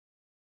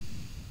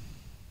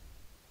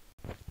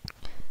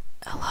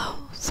Hello,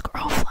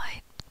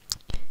 Squirrelflight.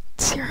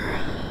 It's your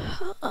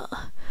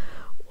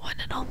one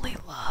and only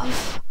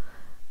love,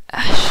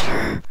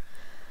 Ashfur.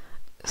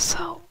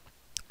 So,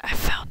 I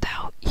found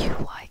out you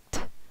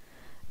liked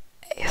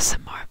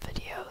ASMR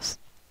videos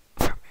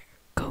from your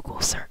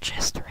Google search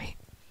history.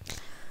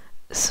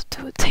 So,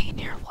 to attain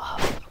your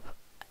love,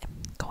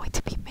 I'm going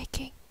to be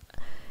making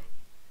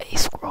a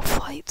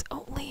Squirrelflight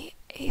only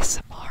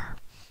ASMR.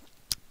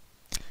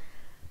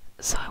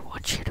 So, I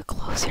want you to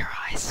close your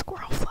eyes,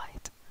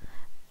 Squirrelflight.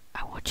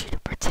 I want you to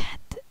pretend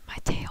my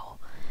tail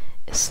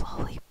is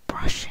slowly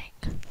brushing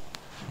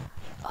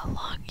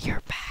along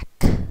your back.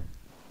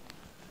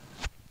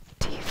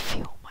 Do you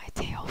feel my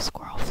tail,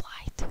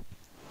 Squirrelflight?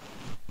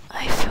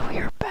 I feel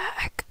your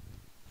back.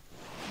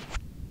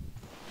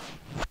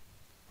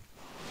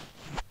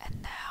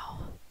 And now,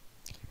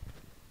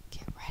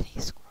 get ready,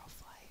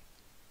 Squirrelflight.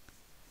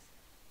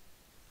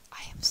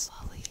 I am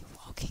slowly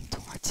walking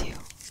towards you.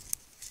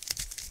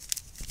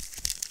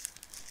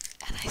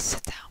 And I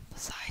sit down